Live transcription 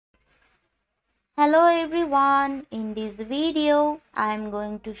Hello everyone, in this video I am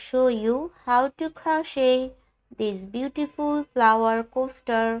going to show you how to crochet this beautiful flower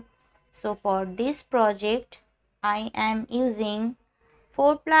coaster. So for this project I am using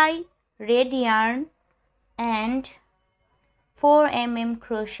 4-ply red yarn and 4 mm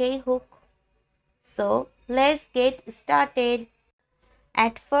crochet hook. So let's get started.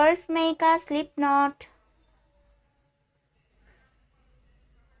 At first make a slip knot.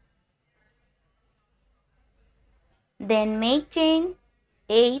 Then make chain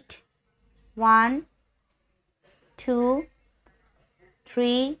 8, 1, 2,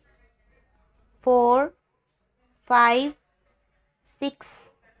 3, 4, 5, 6,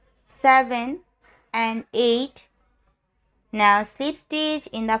 7 and 8. Now slip stitch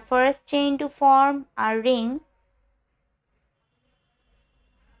in the first chain to form a ring.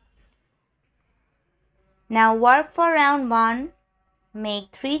 Now work for round 1.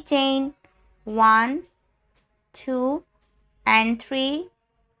 Make 3 chain, 1, 2 and 3.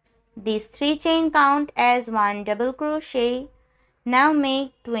 These 3 chain count as 1 double crochet. Now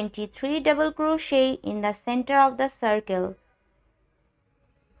make 23 double crochet in the center of the circle.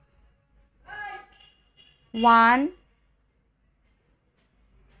 1,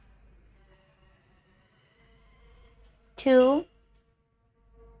 2,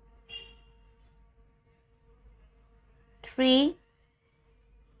 3,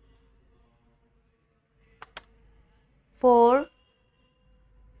 4,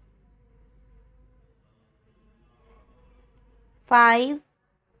 5,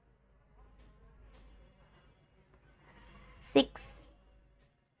 6,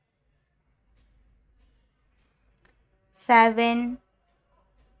 7,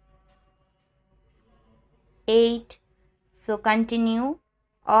 8. So continue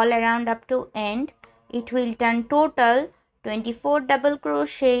all around up to end. It will turn total 24 double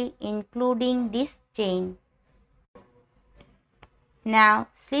crochet including this chain. Now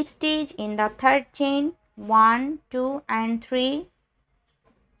slip stitch in the third chain, 1, 2 and 3.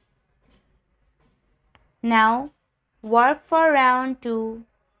 Now work for round 2.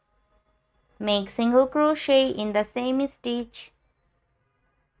 Make single crochet in the same stitch.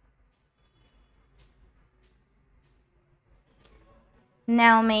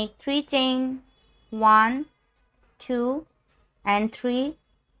 Now make 3 chain, 1, 2 and 3.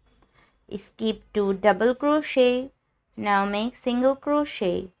 Skip 2 double crochet. Now make single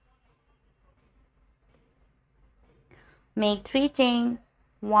crochet. Make 3 chain,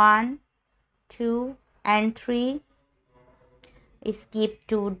 1, 2 and 3. Skip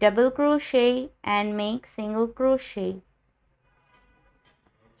 2 double crochet and make single crochet.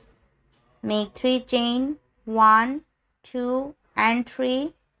 Make 3 chain, 1, 2 and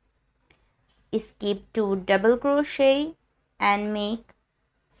 3. Skip 2 double crochet and make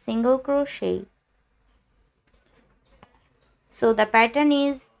single crochet. So the pattern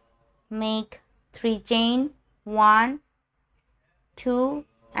is make 3 chain, 1, 2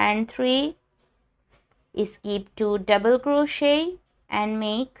 and 3. Skip 2 double crochet and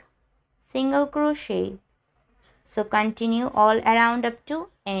make single crochet. So continue all around up to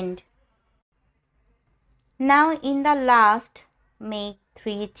end. Now in the last make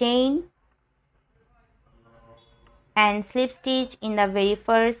 3 chain and slip stitch in the very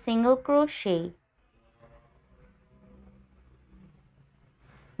first single crochet.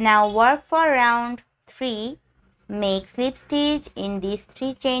 Now work for round 3. Make slip stitch in this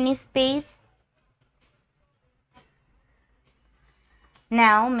 3 chain space.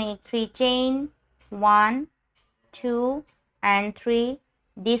 Now make 3 chain, 1, 2 and 3.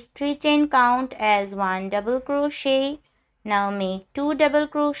 This 3 chain count as 1 double crochet. Now make 2 double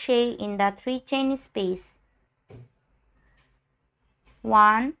crochet in the 3 chain space.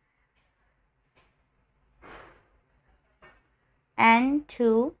 1 and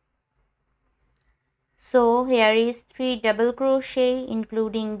 2. So here is 3 double crochet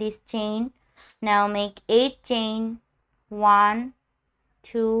including this chain. Now make 8 chain, 1,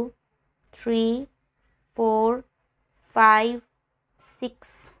 2, 3, 4, 5,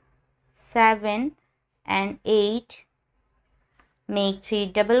 6, 7 and 8. Make 3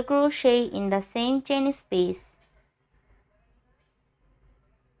 double crochet in the same chain space.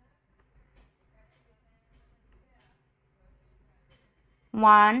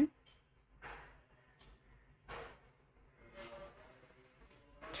 1,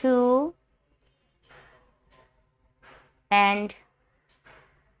 2 and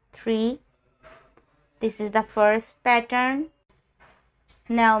 3. This is the first pattern.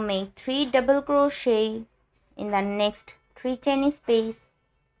 Now make 3 double crochet in the next 3 chain space.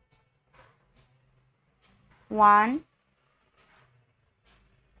 1,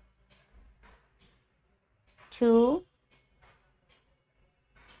 2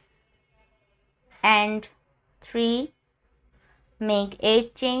 and 3. Make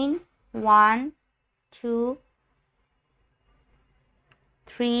 8 chain. 1 2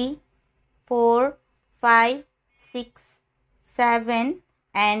 3 4 5 6 7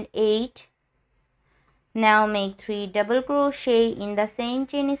 and 8. Now make 3 double crochet in the same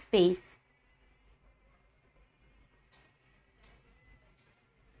chain space.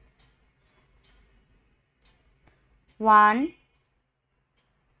 1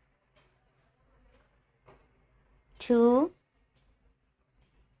 2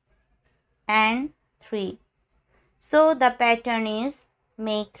 and 3. So the pattern is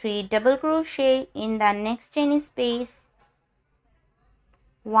make 3 double crochet in the next chain space.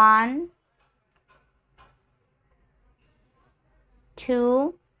 1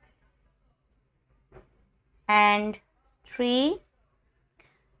 2 and 3.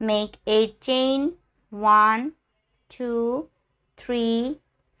 Make 8 chain. 1 2 3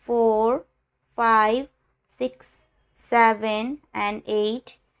 4 5 6 7 and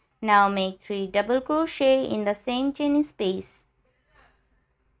 8. Now make 3 double crochet in the same chain space.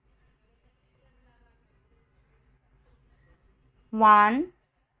 1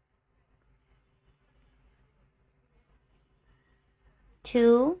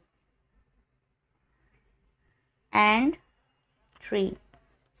 2 and 3.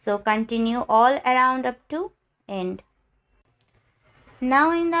 So continue all around up to end.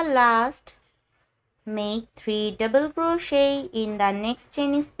 Now in the last, make 3 double crochet in the next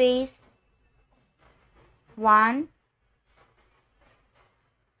chain space. 1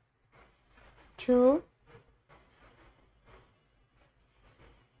 2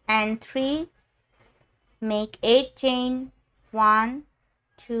 and 3. Make 8 chain. 1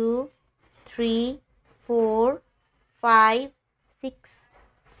 2 3 4 5 6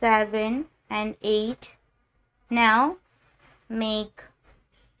 7 and 8. Now make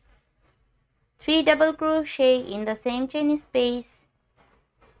 3 double crochet in the same chain space.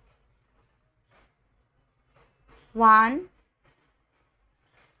 1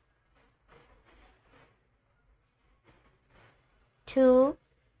 2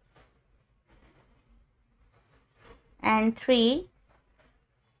 and 3.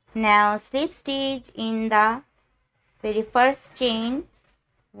 Now slip stitch in the very first chain,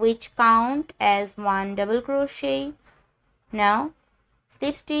 which count as 1 double crochet. Now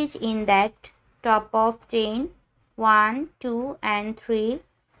slip stitch in that top of chain. 1 2 and 3.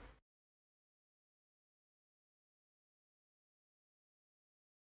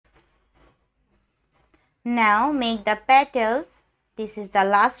 Now make the petals. This is the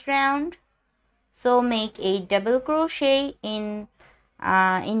last round, so make a double crochet in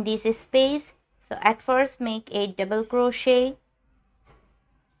this space. So at first make a double crochet.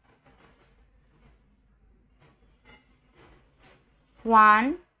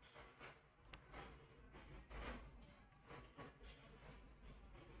 1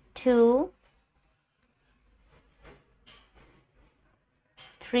 2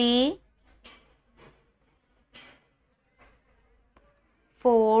 3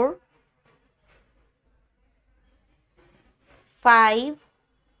 4 5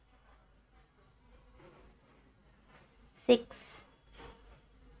 6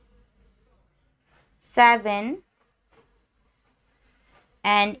 7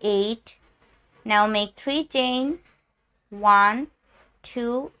 and 8. Now make 3 chain. 1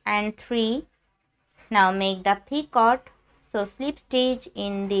 2 and 3. Now make the picot. So slip stitch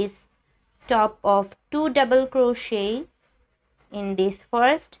in this top of 2 double crochet in this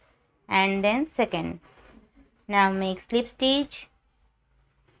first and then second. Now make slip stitch,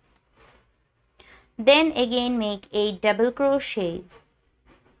 then again make a double crochet.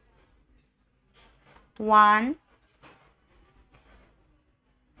 1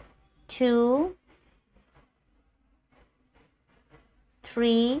 2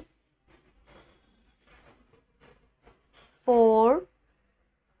 3 4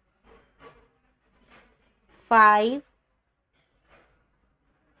 5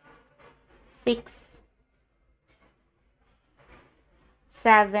 6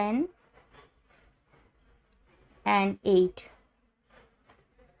 7 and 8.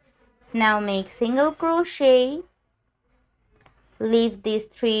 Now make single crochet, leave these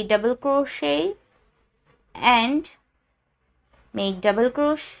 3 double crochet and make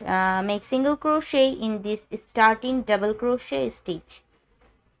make single crochet in this starting double crochet stitch.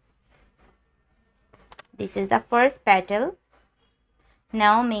 This is the first petal.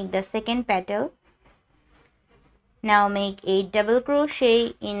 Now make the second petal. Now make a double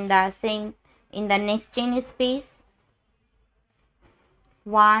crochet in the next chain space.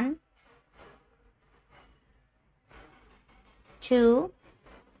 1 2,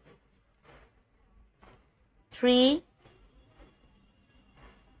 3,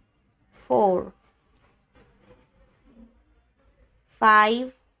 4,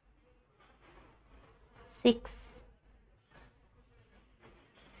 5, 6,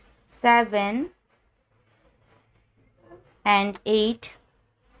 7 and 8.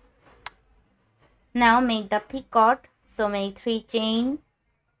 Now make the picot. So make 3 chain,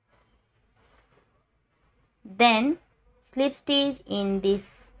 then slip stitch in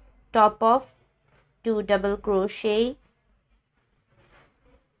this top of 2 double crochet.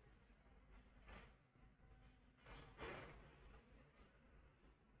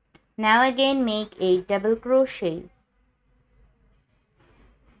 Now again make 8 double crochet.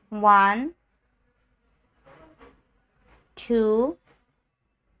 1, 2,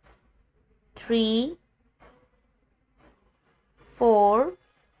 3, 4,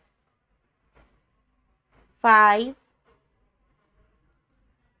 5,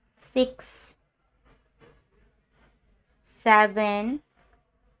 6, 7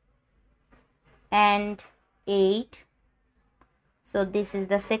 and 8. So this is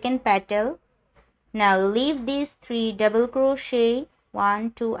the second petal. Now leave these 3 double crochet,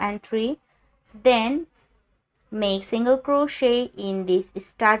 1, 2 and 3. Then make single crochet in this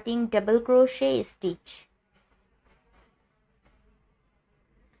starting double crochet stitch.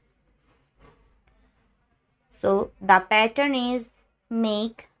 So the pattern is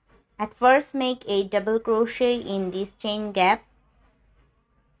at first make a double crochet in this chain gap.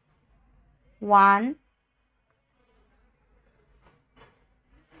 1,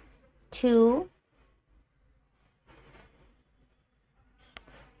 2,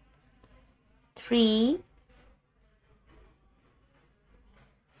 3,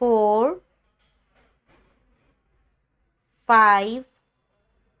 4, 5,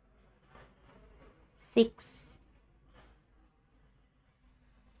 6,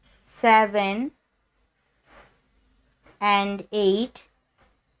 7 and 8.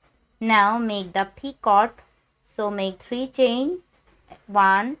 Now make the picot. So make 3 chain,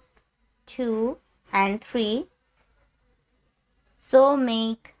 1, 2 and 3. So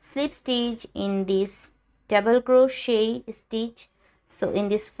make slip stitch in this double crochet stitch. So in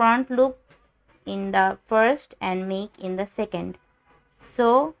this front loop in the first and make in the second.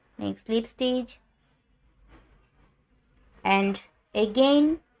 So make slip stitch and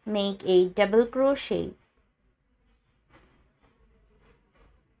again make a double crochet.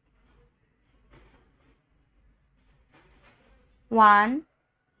 1,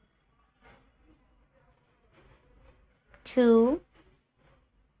 2,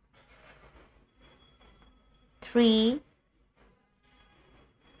 3,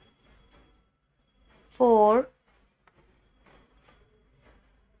 4,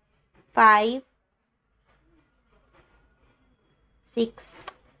 5, 6,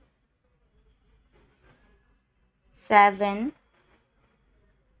 7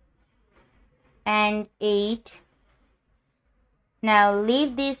 and 8. Now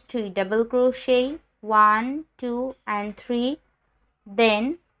leave these 3 double crochet, 1, 2 and 3.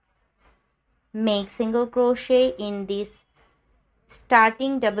 Then make single crochet in this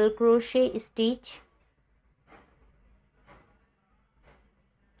starting double crochet stitch.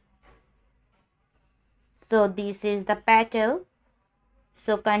 So this is the petal.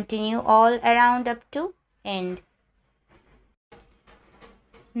 So continue all around up to end.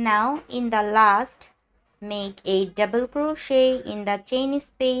 Now in the last, make a double crochet in the chain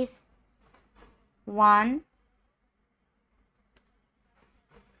space. 1,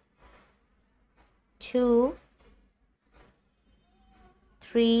 2,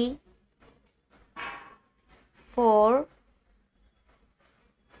 3, 4,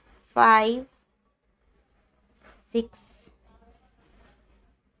 5, 6,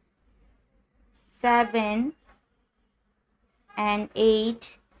 7 and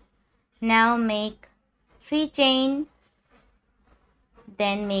 8. Now make 3 chain,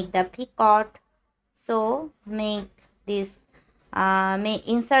 then make the picot. So make this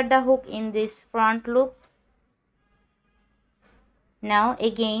insert the hook in this front loop. Now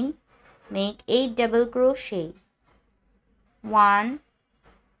again make 8 double crochet. 1,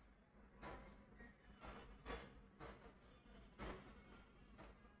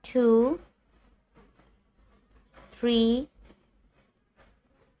 2, 3,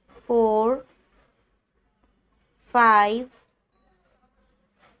 4, 5,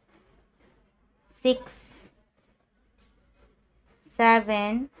 6,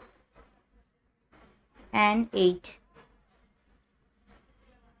 7 and 8.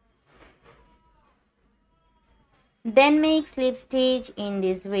 Then make slip stitch in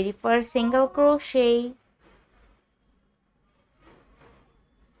this very first single crochet.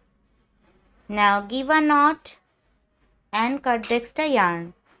 Now give a knot and cut the extra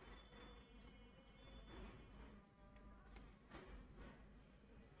yarn.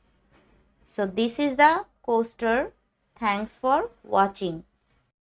 So this is the coaster. Thanks for watching.